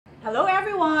Hello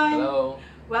everyone! Hello!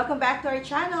 Welcome back to our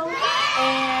channel.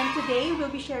 And today we'll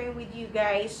be sharing with you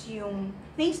guys yung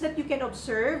things that you can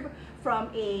observe from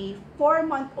a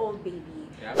 4-month-old baby.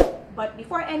 Yep. But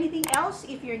before anything else,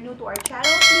 if you're new to our channel,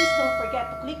 please don't forget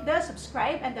to click the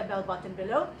subscribe and the bell button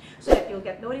below so that you'll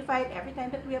get notified every time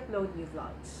that we upload new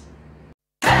vlogs.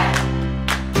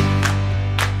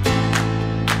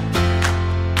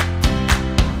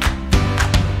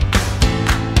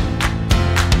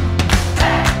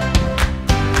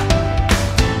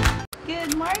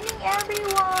 Good morning,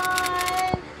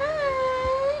 everyone!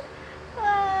 Hi!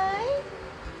 Hi!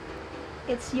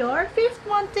 It's your 5th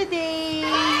month today!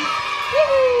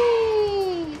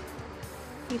 Yay!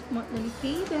 5th month na ni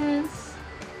Cadence.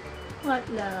 What,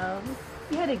 love?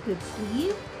 You had a good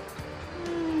sleep?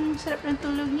 Sarap ng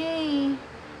tulog niya eh.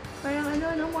 Parang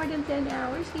no more than 10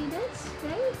 hours, Cadence,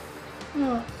 right?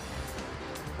 Oh.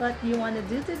 What do you want to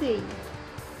do today?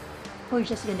 We're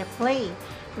just gonna play.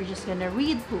 We're just gonna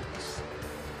read books.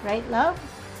 Right, love?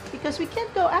 Because we can't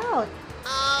go out.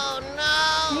 Oh, no!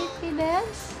 Right,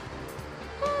 Cadence?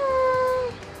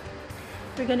 Hi!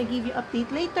 We're gonna give you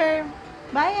update later.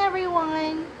 Bye,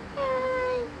 everyone!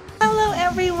 Hi! Hello,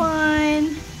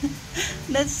 everyone!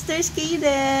 There's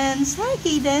Cadence. Hi,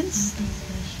 Cadence!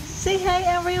 Say hi,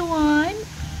 everyone!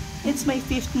 It's my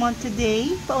 5th month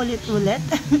today. Paulit-ulit.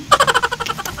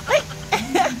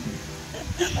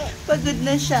 Pagod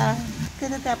na siya.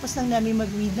 Katatapos lang namin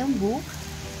mag-read ng book.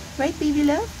 Right, baby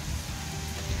love?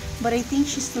 But I think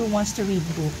she still wants to read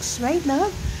books. Right, love?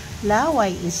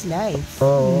 Laway is life.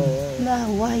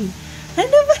 Laway.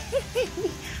 Ano ba?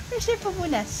 Where's your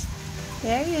papunas?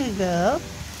 There you go.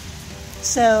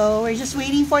 So, we're just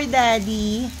waiting for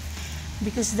Daddy.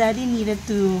 Because Daddy needed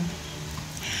to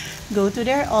go to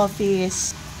their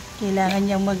office. Kailangan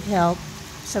niyang mag-help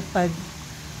sa pag,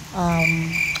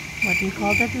 what do you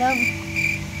call that, love?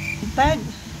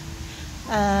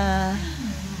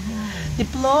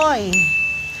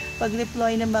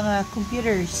 Pag-deploy ng mga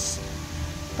computers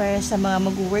para sa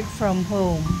mga mag-work from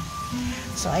home.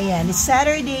 So, ayan, it's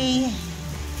Saturday.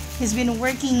 He's been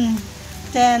working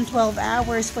 10-12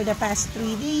 hours for the past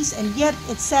 3 days, and yet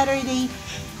it's Saturday.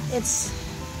 It's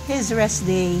his rest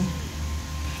day.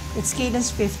 It's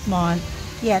Caden's 5th month,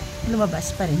 yet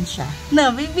lumabas pa rin siya. No,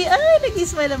 baby,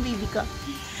 nag-ismile ang baby ko.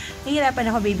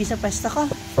 Nahihirapan ako, baby, sa pasta ko.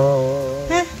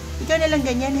 Ha? Ikaw na lang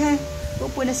ganyan, ha?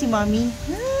 Upo na si mommy.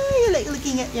 You like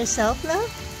looking at yourself, love?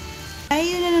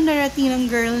 Ayun na narating ng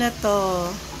girl na to.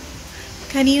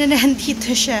 Kanina na andito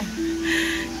siya.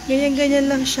 Ganyan-ganyan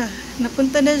lang siya.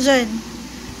 Napunta na dyan.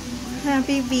 Ha,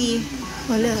 baby?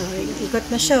 Wala, ikot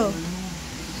na siya.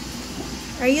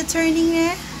 Are you turning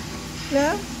na?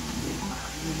 Love?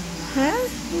 Ha?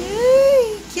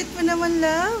 Yay! Cute mo naman,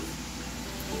 love.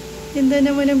 Ganda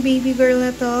naman ng baby girl na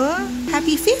to.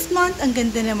 Happy 5th month. Ang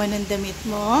ganda naman ng damit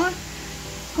mo.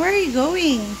 Where are you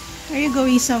going? Are you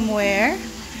going somewhere?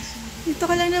 Dito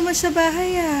ka lang naman sa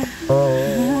bahay, ah.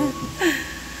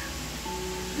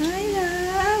 Hi,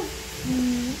 love.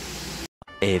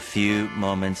 A few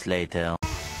moments later.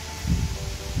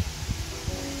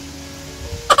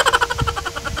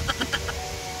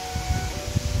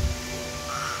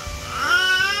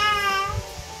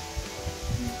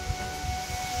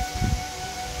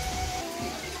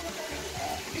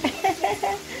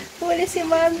 Huli si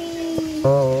Mommy.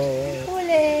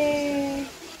 Huli.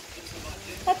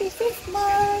 Happy 5th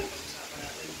month.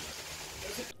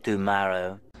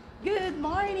 Tomorrow. Good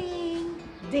morning.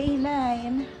 Day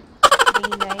 9.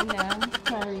 Day 9 ng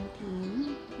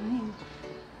quarantine.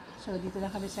 So, dito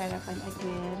lang kami sa harapan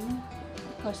again.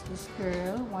 Because this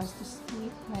girl wants to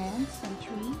see plants and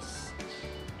trees.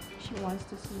 She wants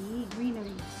to see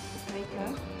greenery. Right,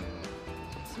 love?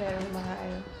 So,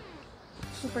 mga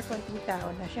super konting tao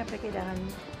na syempre kailangan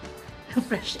ng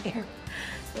fresh air.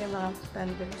 Yung mga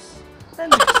thunders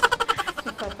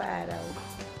nagpapaaraw.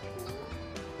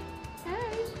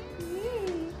 Hi!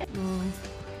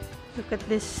 Look at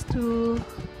this too.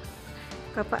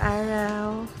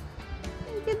 Kapaaraw.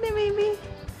 Good na, baby.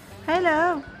 Hi,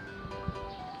 love.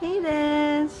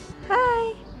 Cadence.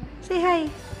 Hi! Say hi.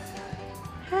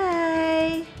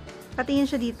 Hi! Patingin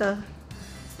siya dito.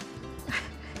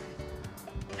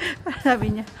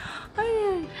 Sabi niya,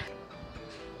 ay,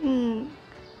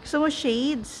 gusto mo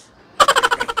shades?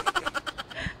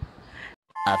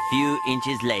 A few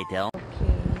inches later.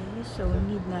 Okay, so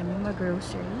need namin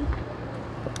mag-grocery.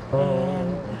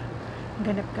 And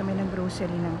ganap kami ng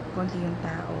grocery ng konti yung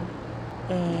tao.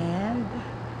 And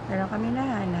meron kami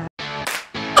nahanap.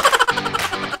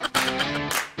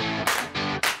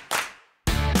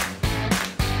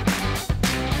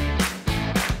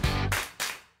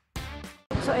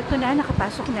 ito ito na,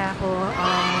 nakapasok na ako.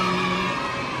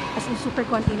 As in, super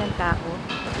konti ng tao.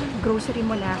 Grocery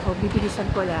mo na ako, bibilisan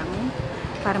ko lang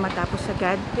para matapos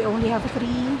agad. They only have 3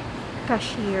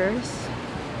 cashiers.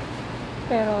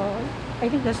 Pero,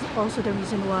 I think that's also the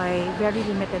reason why very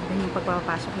limited din yung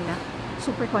pagpapasok nila.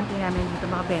 Super konti namin dito,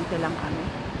 mga 20 lang kami.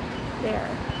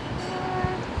 There.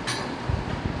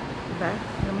 Diba?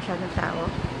 Wala masyadong tao.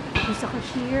 Yung sa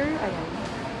cashier, ayan.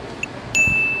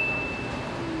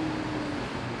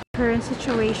 Current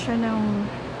situation ng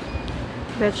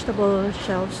vegetable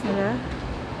shelves nila.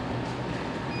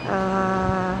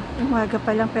 Umaga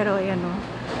pa lang pero ayan o.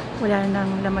 Wala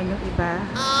nang laman yung iba.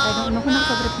 I don't know kung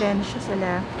nakapag-replenish siya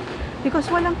sila. Because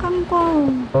walang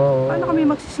kangkong. Paano kami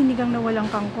magsisinigang na walang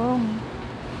kangkong?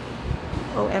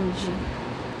 OMG.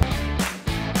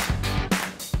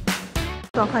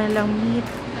 Ito ang kanilang meat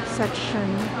section.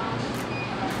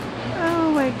 Oh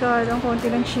my god, ang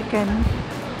konti ng chicken.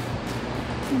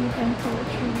 Meat and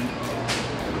poultry.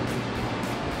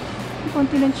 Ang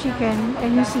konti ng chicken.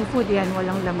 And yung seafood yan,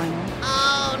 walang laman.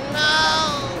 Oh no!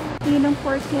 Yun ang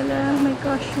pork nila. Oh my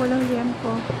gosh, walang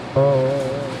liempo.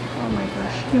 Oh my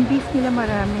gosh. Yung beef nila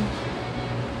marami.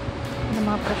 Ng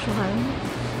mga presyuhan.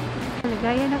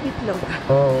 Gaya ng itlog.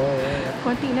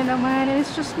 Konti na naman. And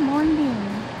it's just morning.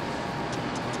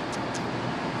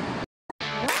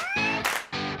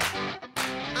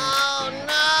 Oh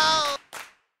no!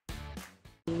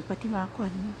 Pati mga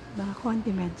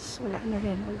condiments. Wala na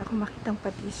rin. Wala akong makitang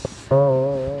patis.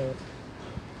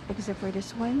 Except for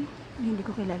this one. Hindi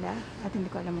ko kilala at hindi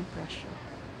ko alam ang presyo.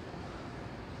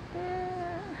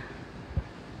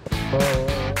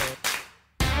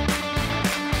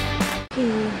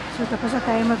 Okay, so tapos na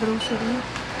tayo mag-grocery.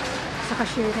 Sa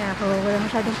cashier na ako. Wala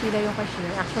masyadong pila yung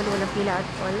cashier. Actually, walang pila at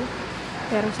all.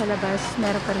 Pero sa labas,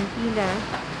 meron pa rin pila.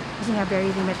 Kasi nga, very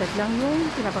limited lang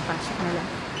yung pinapapasok nila.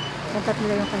 Yung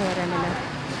tatlo yung kahera nila.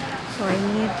 So, I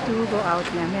need to go out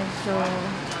na. Medyo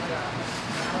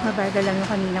mabada lang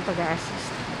yung kanina pag-a-assist.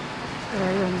 Pero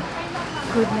yun,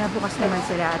 good na bukas naman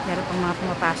sila at meron pang mga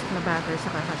pumapasok na bagger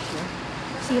sa cashier.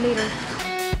 See you later.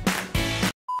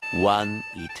 One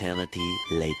eternity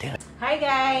later. Hi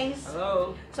guys!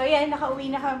 Hello! So yan, nakauwi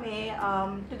na kami.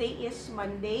 Today is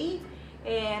Monday.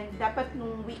 And dapat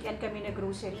nung weekend kami na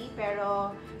grocery.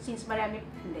 Pero since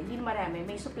hindi marami,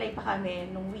 may supply pa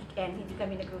kami nung weekend. Hindi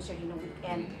kami na grocery nung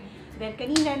weekend. Then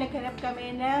kanina, naghanap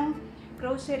kami ng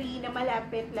grocery na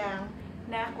malapit lang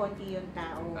na konti yung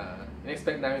tao.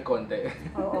 In-expect namin konti.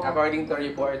 Oo. According to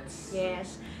reports.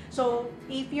 Yes. So,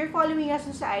 if you're following us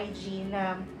sa IG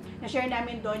na-share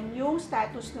namin doon yung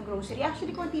status ng grocery.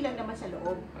 Actually, konti lang naman sa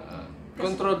loob.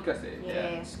 Controlled kasi.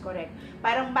 Yes, yeah. Correct.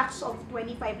 Parang max of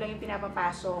 25 lang yung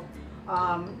pinapapasok.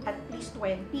 At least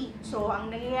 20. So,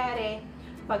 ang nangyayari,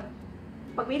 pag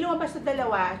may lumabas na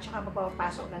dalawa, tsaka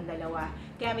mapapasok ng dalawa,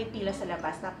 kaya may pila sa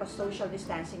labas, tapos social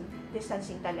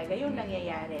distancing talaga, yung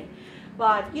nangyayari.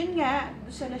 But, yun nga,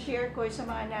 doon sa na-share ko, sa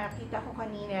mga nakita ko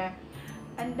kanina,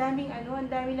 ang dami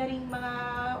na rin mga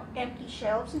empty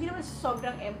shelves. Hindi naman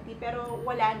sobrang empty, pero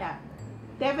wala na.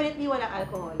 Definitely walang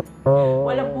alcohol.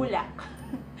 Walang bulak.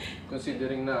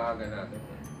 Considering na aga natin.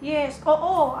 Yes,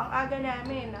 oo, ang aga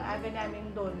namin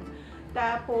doon.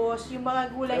 Tapos, yung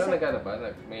mga gulay Pero nag-ano ba?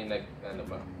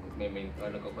 May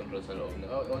nagko-control sa loob na,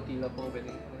 OT na po, pwede.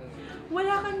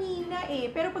 Wala kanina eh.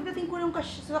 Pero pagdating ko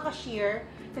sa cashier,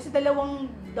 kasi 2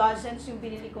 dozens yung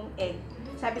binili kong egg.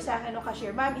 Sabi sa akin ng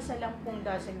cashier, ma'am, 1 lang pong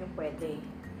dozen yung pwede.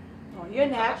 Oh,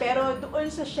 yun ha. Pero doon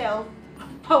sa shelf,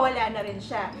 pawala na rin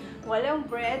siya. Walang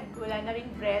bread, wala na rin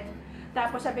bread.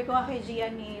 Tapos sabi ko kay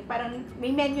Gian, parang may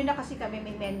menu na kasi kami,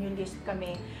 may menu list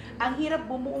kami. Ang hirap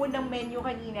bumuo ng menu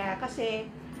kanina kasi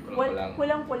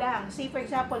kulang-kulang. Say for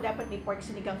example, dapat may pork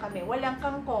sinigang kami, walang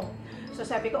kangkong. So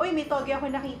sabi ko, oy, may toge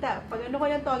ako nakita. Pag ano ko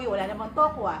ng toge, wala namang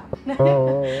tokwa.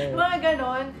 Mga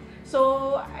ganon.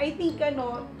 So, I think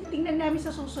tingnan namin sa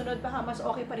susunod, baka mas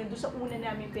okay pa rin doon sa una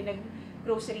namin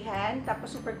pinag-groceryhan,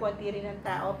 tapos super konti rin ng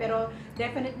tao. Pero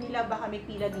definitely lang baka may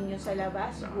pila din yun sa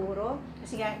labas, siguro.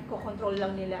 Kasi nga, ko-control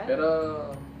lang nila. Pero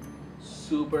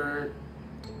super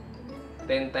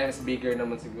 10 times bigger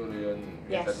naman siguro yun.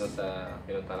 Yes. Kesa sa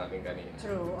pinunta natin kanina.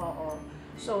 True, oo.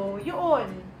 So, yun.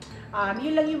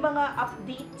 Yun lang yung mga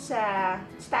update sa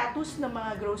status ng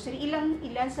mga grocery.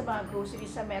 Ilan sa mga grocery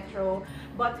sa Metro.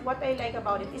 But what I like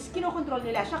about it is kinokontrol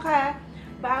nila. Saka,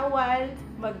 bawal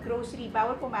mag-grocery,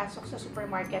 bawal pumasok sa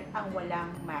supermarket ang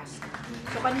walang mask.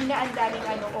 So, kanina ang daming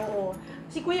oo.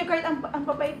 Si Kuya Guard, ang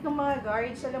babait ng mga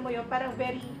guards, alam mo yun, parang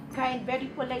very kind,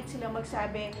 very polite sila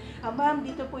magsabi, ma'am,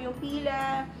 dito po yung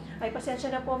pila, Ay, pasensya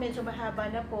na po, medyo mahaba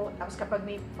na po. Tapos kapag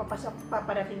may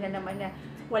paparating na naman na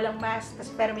walang mask,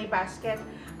 pero may basket,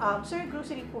 sir,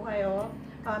 grocery po kayo?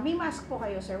 May mask po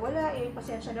kayo, sir? Wala eh,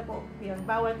 pasensya na po. Yun,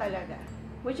 bawal talaga.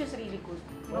 Which is really good.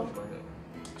 No?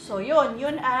 So, yun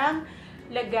ang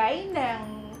lagay ng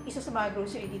isa sa mga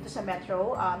grocery dito sa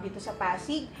Metro, dito sa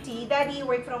Pasig. Si Daddy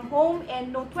work from home, and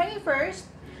no 21st,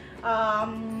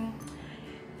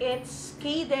 it's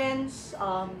Cadence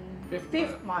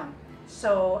 5th month.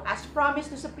 So, as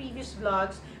promised sa previous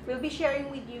vlogs, we'll be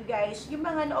sharing with you guys yung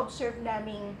mga na-observe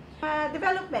naming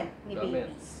development ni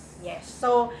babies. Yes.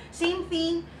 So, same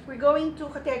thing, we're going to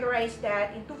categorize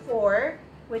that into 4,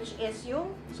 which is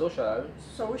yung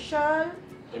social,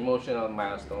 emotional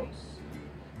milestones,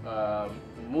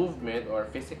 movement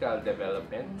or physical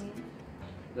development,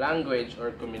 language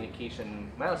or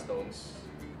communication milestones,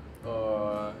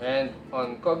 and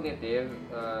on cognitive,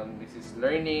 this is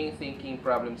learning, thinking,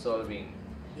 problem solving.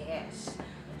 Yes.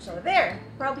 So there,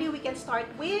 probably we can start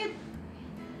with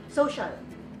social,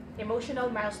 emotional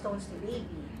milestones ni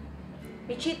baby.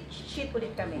 May cheat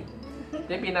ulit kami. Ito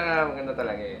yung pinakamaganda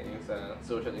talaga yung sa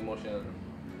social emotional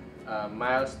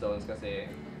milestones, kasi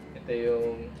ito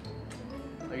yung,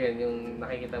 again, yung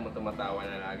nakikita mo tumatawa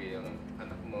na lagi yung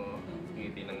anak mo,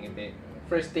 ngiti ng ngiti.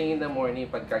 First thing in the morning,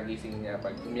 pagkagising niya,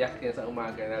 pag umiyak niya sa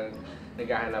umaga na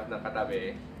naghahanap ng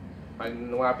katabi, pag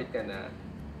lumapit ka na,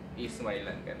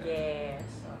 i-smilean ka na.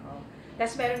 Yes.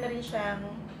 Tapos meron na rin siyang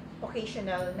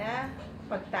occasional na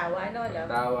pagtawa, no?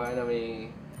 Pagtawa na may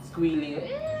squealing,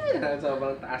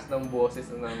 sobrang taas ng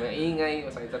boses na maingay,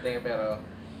 masakit sa tenga, pero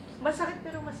masakit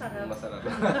pero masarap. Masarap.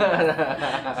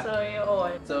 So,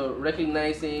 yun. So,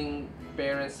 recognizing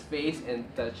parents' face and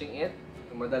touching it,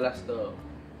 madalas to.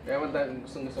 Kaya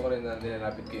gusto ko rin na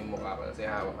nilalapit ko yung mukha ko kasi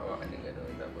hawak-hawakan yung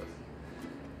gano'n. Tapos,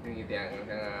 yung ngitian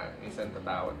nga, minsan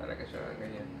tatawa talaga siya,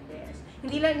 ganyan. Yes.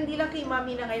 Hindi lang kay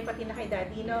mommy na ngayon, pati na kay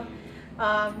daddy, no?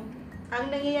 Ang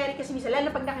nangyayari kasi minsan, lalo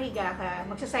pag nakahiga ka,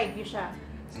 magsa-side view siya.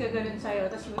 Tapos gano'n sa'yo,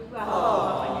 tapos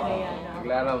hawakan niya na yan, no?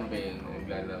 Naglalambing.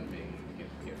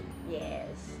 Cute.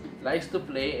 Yes. Likes to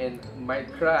play and might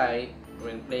cry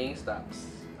when playing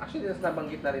stops. Actually,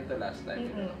 nabanggit na rin ito last time.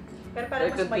 Pero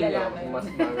parang mas malala ngayon. Mas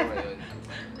malala ngayon.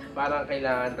 Parang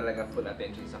kailangan talaga full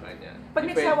attention sa kanya. Pag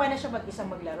nagsawa na siya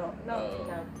mag-isang maglaro, no?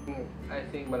 I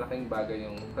think malaking bagay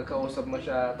yung pagkausap mo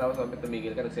siya, tapos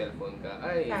tumigil ka ng cellphone ka,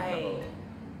 ako,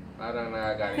 parang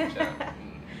nagagalit siya.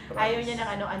 Ayaw niya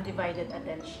ng undivided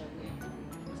attention.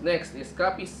 Next is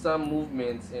copy some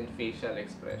movements and facial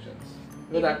expressions.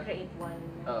 Even create one.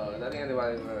 Dati nga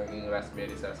diba yung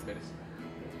raspberries.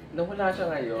 Nawala siya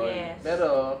ngayon. Yes.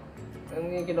 Pero, ang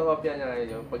kinokopya niya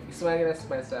ngayon, pag smile na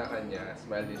smile sa kanya,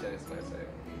 smile din siya na smile sa'yo.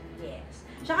 Yes.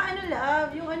 Tsaka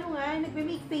love, yung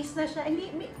nagme-make face na siya. Hindi,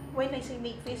 when I say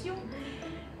make face, yung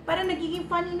parang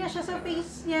nagiging funny na siya sa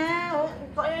face niya. O,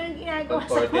 kung ano yung ginagawa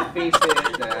sa contorted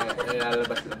faces na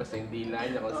lalabas-labas yung dila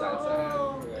niya kung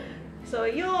saan-saan. So,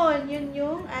 yun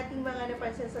yung ating mga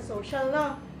napansin sa social,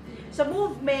 no? Sa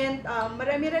movement,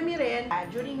 marami-rami rin.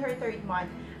 During her 3rd month,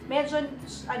 medyo,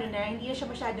 hindi na siya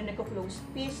masyado nagko-close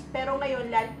fist. Pero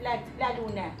ngayon, lalo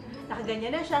na.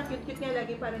 Nakaganyan na siya, cute-cute niya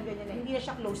lagi, parang ganyan na. Hindi na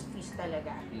siya closed fist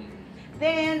talaga.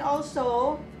 Then,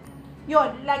 also,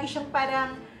 yun, lagi siyang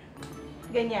parang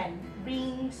ganyan,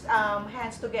 brings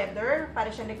hands together para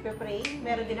siya nagpe-pray.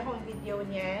 Meron din akong video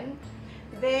niyan.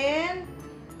 Then,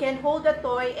 can hold a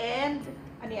toy and,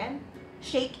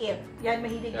 shake it. Yan,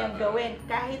 mahilig niyang gawin.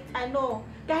 Kahit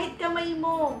kahit kamay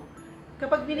mo.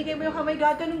 Kapag binigay mo yung kamay,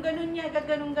 gaganong-ganon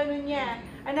niya.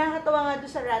 Ang nakakatawa nga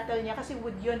doon sa rattle niya, kasi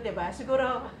wood yun, diba?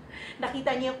 Siguro,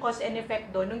 nakita niya yung cause and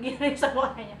effect doon, nung ginawin sa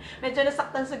mukha niya. Medyo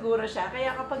nasaktan siguro siya.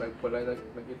 Kaya kapag nagpula,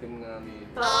 nag-itim nga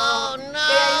dito. Oh, no!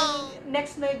 Kaya yung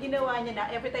next na ginawa niya na,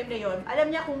 every time na yun, alam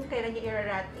niya kung kailan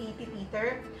niya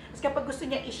i-titer. Tapos kapag gusto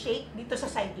niya i-shake, dito sa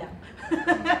side lang.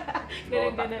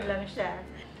 Ganun lang siya.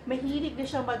 Mahilig na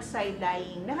siya mag-side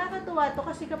lying. Nakakatuwa to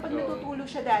kasi kapag natutulog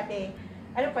siya dati,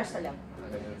 pwesto lang.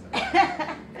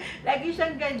 Lagi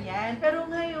siyang ganyan. Pero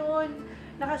ngayon,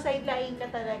 naka-side lying na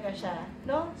talaga siya.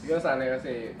 No? Siguro sana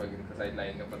kasi pag naka-side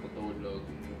lying ka patutulog,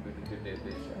 dito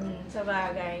siya. Sa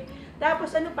bagay. Tapos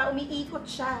umiikot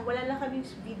siya. Wala lang kaming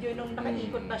video nung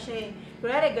nakaikot pa siya.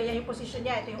 Kunwari, ganyan yung posisyon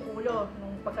niya. Ito yung ulo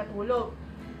nung pagkatulog.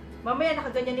 Mamaya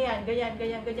nakaganyan na yan.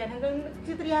 Ganyan. Hanggang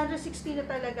 360 na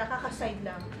talaga, kaka-side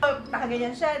lang.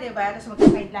 Nakaganyan siya, diba? Tapos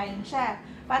mag-side lying siya.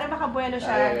 Para makabuelo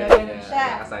siya, gaganon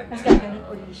siya. Tapos gaganon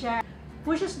ulit siya.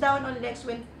 Pushes down on legs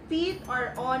when feet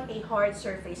are on a hard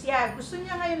surface. Yeah, gusto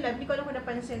niya ngayon, love, hindi ko alam kung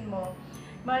napansin mo,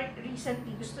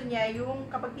 recently, gusto niya yung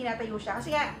kapag tinatayo siya.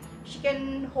 Kasi nga, she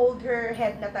can hold her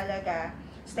head na talaga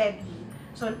steady.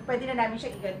 So, pwede na namin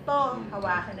siya iganto,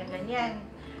 hawakan na ganyan.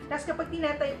 Tapos kapag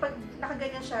pag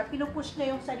nakaganyan siya, pinupush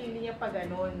niya yung sarili niya pa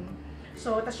ganun.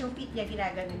 So, tapos yung feet niya,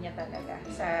 ginaganon niya talaga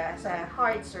sa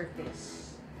hard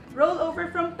surface. Roll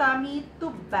over from tummy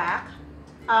to back.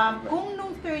 Kung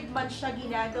nung 3rd month siya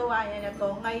ginagawa niya na to,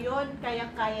 ngayon,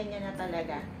 kayang-kaya niya na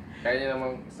talaga. Kaya niya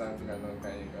namang isang gano'n,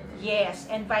 kaya gano'n. Yes,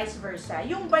 and vice versa.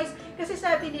 Yung vice, kasi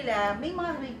sabi nila, may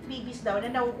mga babies daw na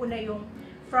nauuna yung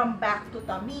from back to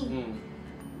tummy.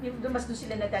 Mas doon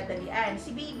sila nadadalian.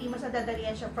 Si baby, mas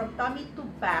nadadalian siya from tummy to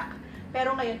back.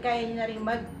 Pero ngayon, kaya niya na rin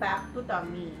mag-back to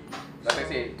tummy.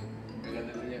 Kasi,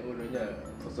 gaganda niya yung ulo niya.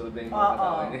 Susunod na yung mga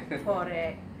katawan niya.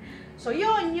 Correct. So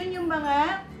yun yung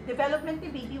mga development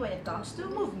ni baby when it comes to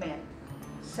movement.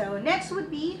 So next would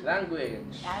be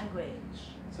language.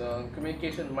 So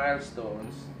communication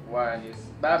milestones. 1 is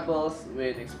babbles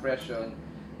with expression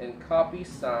and copy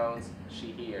sounds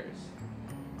she hears.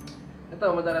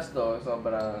 Ito, madalas to,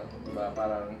 sobra, diba,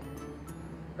 parang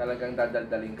talagang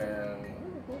dadaldaling ka ng,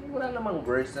 wala namang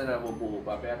words na nabubuo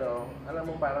pa, pero alam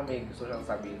mo parang may gusto siyang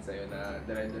sabihin sa'yo na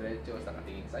dire-diretso sa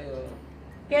katingin sa'yo.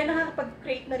 Kaya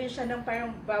nakakapag-create na rin siya ng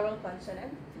parang vowel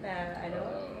consonant na ano,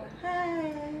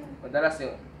 hi. Madalas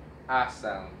yung A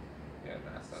sound. Yan,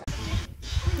 A sound.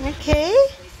 Okay.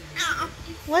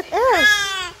 What else?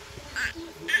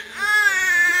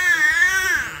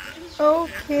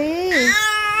 Okay.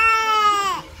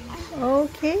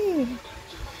 Okay.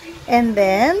 And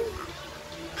then?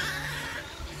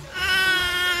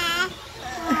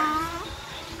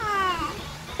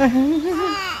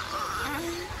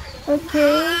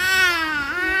 Okay.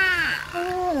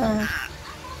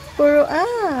 Puro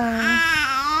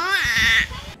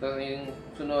So, yung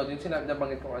sunod, yung sinabi na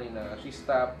banggit ko kanina, she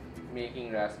stopped making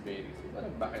raspberries.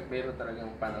 Bakit? Meron talagang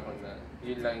panahon na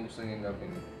yun lang yung gusto niyang gawin.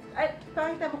 At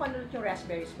pakita mo kung ano yung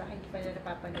raspberries, bakit hindi pa nila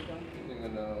napapanood yung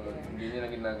Hindi niya na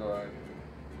ginagawa.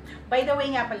 By the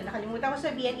way nga pala, nakalimutan ko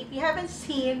sabihin, if you haven't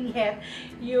seen yet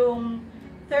yung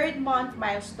 3rd month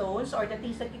milestones or the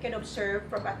things that you can observe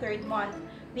from a 3rd month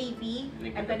baby,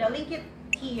 I'm gonna link it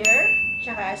here,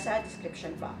 tsaka sa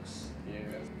description box.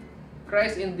 Yes.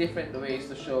 Cries in different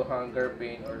ways to show hunger,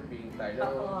 pain, or being tired.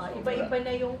 Oo, iba-iba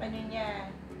na yung ano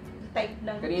niya, type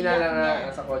ng kanina lang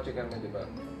nga, nasa kotse kami, di ba?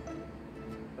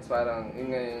 Tapos parang,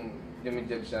 yun nga yung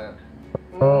jumijab siya.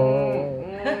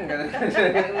 Ganun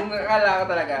siya. Nakakala ko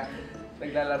talaga.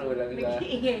 Naglalaro lang siya.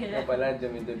 Ito pala,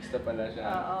 jumijabs na pala siya.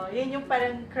 Oo, yun yung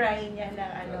parang cry niya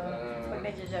ng ano, pag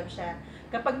nag-jab siya.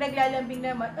 Kapag naglalambing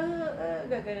naman,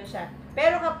 gagano siya.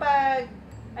 Pero kapag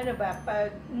ano ba,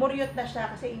 pag muryot na siya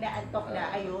kasi inaantok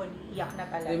na, ayun, iyak na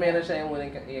talaga. Meron siya yung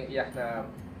unang iyak na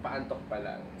paantok pa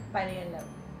lang. Paano yun lang?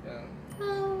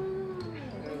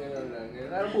 Ganun lang.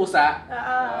 Parang pusa.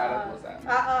 Parang pusa.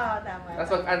 Oo, tama.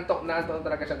 Tapos pag antok na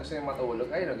talaga siya, gusto niya matulog,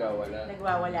 ay nagwawala.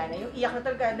 Nagwawala na. Yung iyak na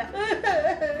talaga na,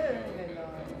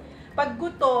 pag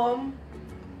gutom,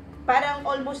 parang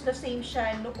almost the same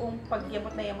siya noong pag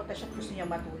yamot na siya, gusto niya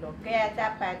matulog. Kaya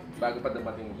dapat, bago pa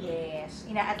dumating. yes,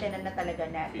 ina-attendan na talaga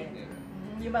natin.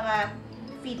 Yung mga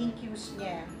feeding cues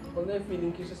niya. Kung na yung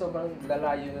feeding cues siya, sobrang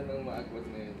lalayo na ng maagot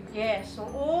na yun. Yes, so,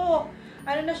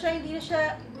 ano na siya, hindi na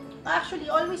siya, actually,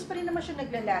 always pa rin naman siya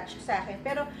nagla-latch sa akin,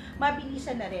 pero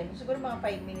mabilisan na rin. Siguro mga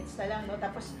 5 minutes na lang, no?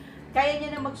 Tapos, kaya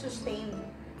niya na mag-sustain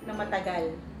na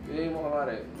matagal. Yung mga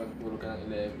kamari, magtulog ka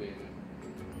ng 11.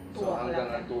 So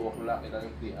hanggang 2 o'clock,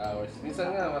 ilang 3 hours.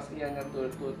 Minsan nga, mas iyan nga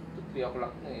 2 to 3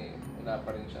 o'clock na eh. Wala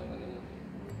pa rin siyang ano.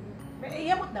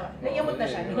 Iyamot na. Iyamot na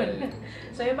siya nun.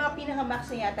 So yung mga pinaka-max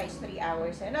niya yata is 3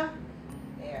 hours. Ano?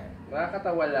 There.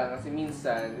 Nakakatawa lang kasi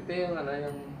minsan, ito yung ano,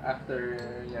 yung after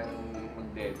niyang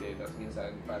magdede. Tapos minsan,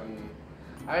 parang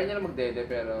ayaw niya na magdede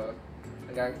pero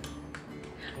hanggang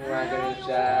gumagano'n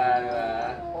siya.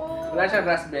 Wala siyang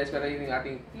raspberries pero yun yung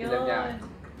ating pilan niya.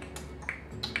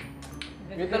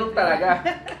 May tanong talaga.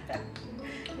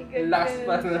 Last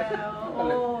pa na.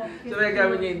 So may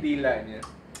gamit niya yung dila niya.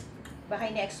 Baka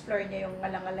ina-explore niya yung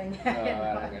ngalang-ngalan niya.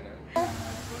 Parang gano'n.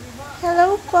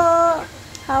 Hello po!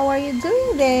 How are you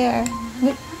doing there?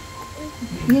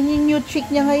 Yun yung new trick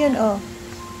niya ngayon, oh.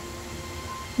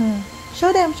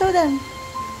 Show them, show them.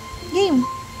 Game.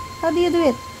 How do you do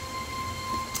it?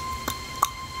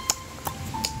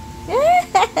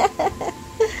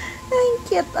 Ang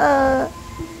cute,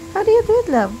 how do you do it,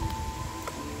 love?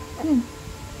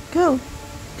 Go.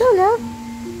 Go, love.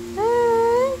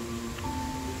 Hi.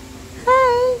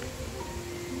 Hi.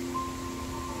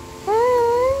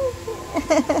 Hi.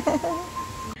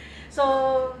 So,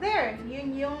 there.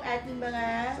 Yun yung ating mga...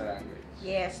 Sa language.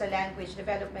 Yes, sa language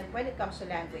development when it comes to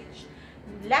language.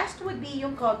 Last would be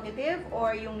yung cognitive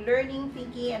or yung learning,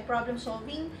 thinking, and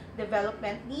problem-solving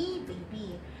development ni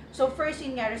baby. So first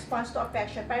yun nga, response to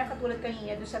affection, parang katulad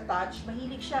kanina doon sa touch,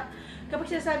 mahilig siya. Kapag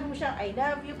sinasabi mo siya, I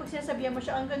love you, pag sinasabihan mo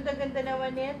siya, ang ganda-ganda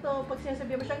naman nito, pag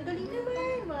sinasabihan mo siya, ang galing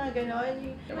naman, mga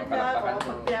ganon. Pag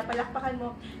pinapalakpakan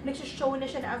mo, nagsishow na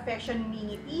siya na affection,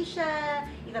 mingiti siya,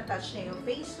 itatouch niya yung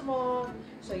face mo.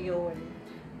 So yun.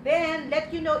 Then,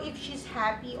 let you know if she's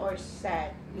happy or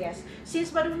sad. Yes.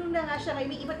 Since marunong na nga siya,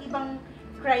 may iba't ibang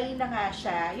cry na nga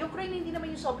siya. Yung cry na hindi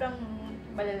naman yung sobrang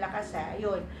malalakas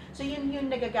yun. So yun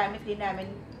yung nagagamit din namin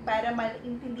para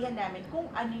maintindihan namin kung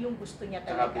ano yung gusto niya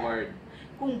talaga. Saka bored.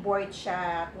 Kung bored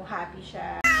siya, kung happy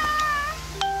siya.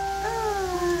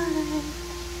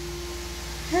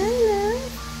 Hello.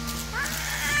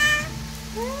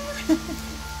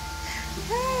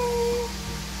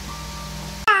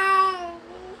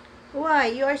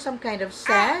 Why? You are some kind of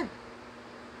sad?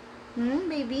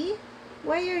 Baby?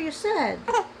 Why are you sad?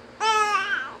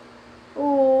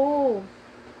 Oh.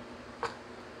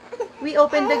 We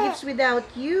opened the gifts without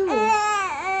you.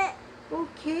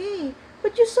 Okay.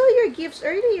 But you saw your gifts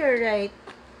earlier, right?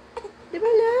 Diba,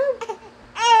 love?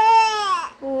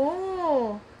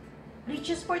 Oh.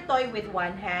 Reaches for toy with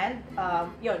one hand.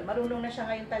 Yun, marunong na siya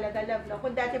ngayon talaga, love. No?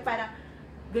 Kung dati parang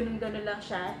ganun-ganun lang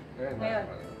siya. Ngayon,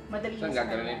 madali na siya.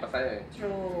 Gaganunin pa sa'yo eh.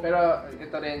 True. Pero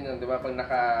ito rin yun, di ba? Pag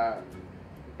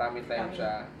naka-tummy time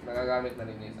siya, nagagamit na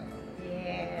rin niya isa.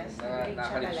 Yes,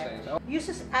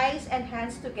 uses eyes and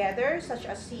hands together, such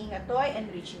as seeing a toy and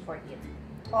reaching for it.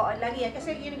 Oo, lagi yan.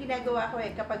 Kasi yun yung ginagawa ko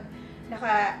kapag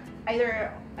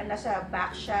either nasa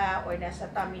back siya or nasa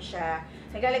tummy siya,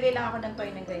 naglalagay lang ako ng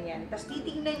toy ng ganyan. Tapos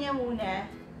titignan niya muna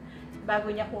bago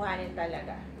niya kuhanin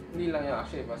talaga. Hindi lang yun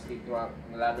actually, paski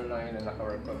lalo lang yun na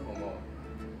naka-workout ko mo.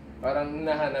 Parang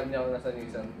nahanap niya ako nasa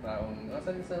isang taong, nasa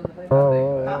isang tatay.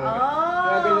 Oo,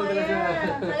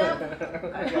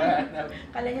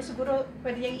 kala niya siguro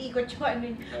pwede niyang iikot yung ano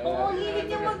niya. Oo, hilig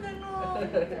niya mag-ano.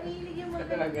 Hilig niya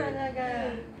mag-ano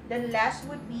talaga. Then last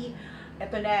would be,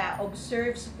 eto na,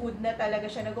 observes food na talaga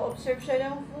siya. Nag-observe siya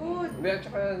ng food. Hindi, at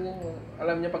saka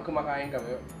alam niya pag kumakain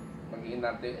kami,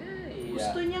 mag-iinarte,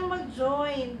 gusto niya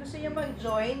mag-join. Gusto niya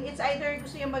mag-join. It's either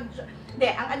gusto niya mag-join. Hindi,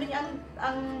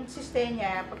 ang system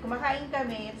niya, pag kumakain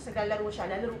kami, tapos naglalaro siya,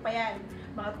 lalaro pa yan.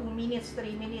 Mga 2 minutes,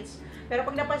 3 minutes. Pero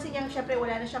pag napansin niya, syempre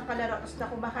wala na siyang kalaro, tapos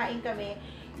na kumakain kami,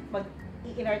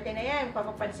 mag-iinarte na yan,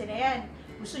 papapansin na yan.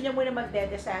 Gusto niya muna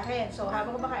magdede sa akin. So,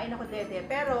 habang kumakain ako dede,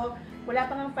 pero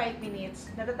wala pa nga 5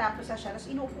 minutes, natatapos na siya,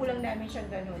 tapos inuupo lang namin siyang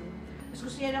ganun. Tapos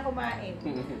gusto niya na kumain.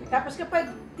 Tapos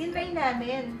kapag tinry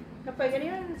namin, kapag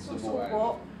ano yun,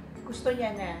 susuko, gusto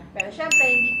niya na. Pero syempre,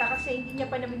 hindi niya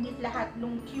pa na-meet lahat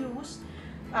ng cues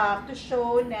to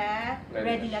show na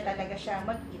ready na talaga siya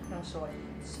mag-eat ng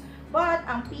solids. But,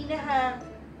 ang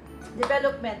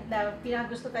pinaka-development na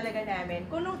pinaka-gusto talaga namin,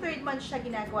 kung nung 3rd month siya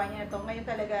ginagawa niya na ito, ngayon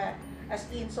talaga, as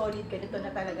in solid, ganito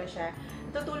na talaga siya.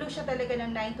 Tutulog siya talaga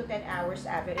ng 9 to 10 hours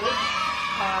average.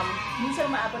 Minsan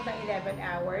maabot ng 11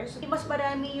 hours. Mas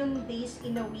marami yung days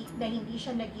in a week na hindi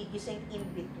siya nagigising in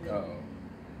between.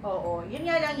 Oo. Yun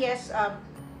nga lang, yes,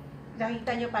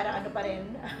 nakita nyo parang ano pa rin,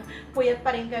 puyat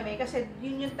pa rin kami. Kasi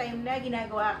yun yung time na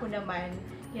ginagawa naman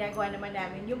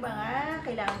namin yung mga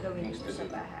kailangan gawin dito sa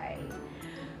bahay.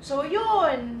 So,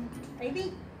 yun. I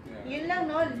think, yun lang,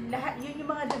 no? Lahat, yun yung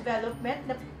mga development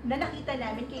na nakita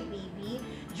namin kay baby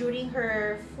during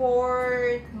her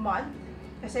 4th month.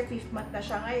 Kasi 5th month na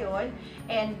siya ngayon.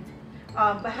 And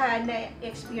baka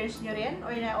na-experience nyo rin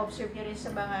or na-observe nyo rin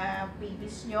sa mga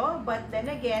babies nyo. But then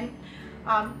again,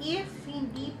 if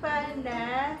hindi pa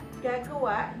na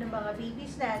gagawa ng mga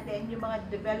babies natin, yung mga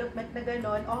development na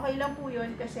gano'n, okay lang po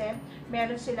yun kasi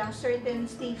meron silang certain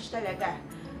stage talaga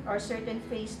or certain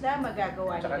phase na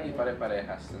magagawa nila. Tsaka di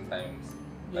pare-parehas sometimes.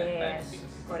 Yes,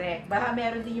 correct. Baka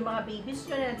meron din yung mga babies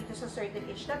nyo na dito sa certain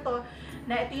age na to,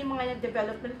 na ito yung mga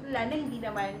development nila na hindi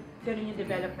naman ganun yung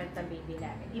development ng baby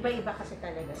namin. Iba-iba kasi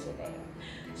talaga sila yun.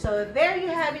 So, there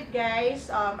you have it,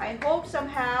 guys. I hope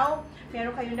somehow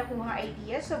meron kayo nakuha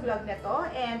ideas sa vlog na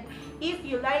to. And if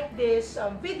you like this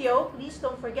video, please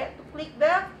don't forget to click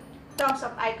the thumbs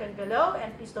up icon below,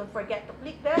 and please don't forget to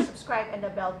click the subscribe and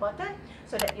the bell button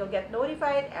so that you'll get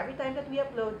notified every time that we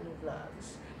upload new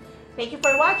vlogs. Thank you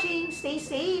for watching. Stay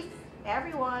safe,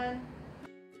 everyone.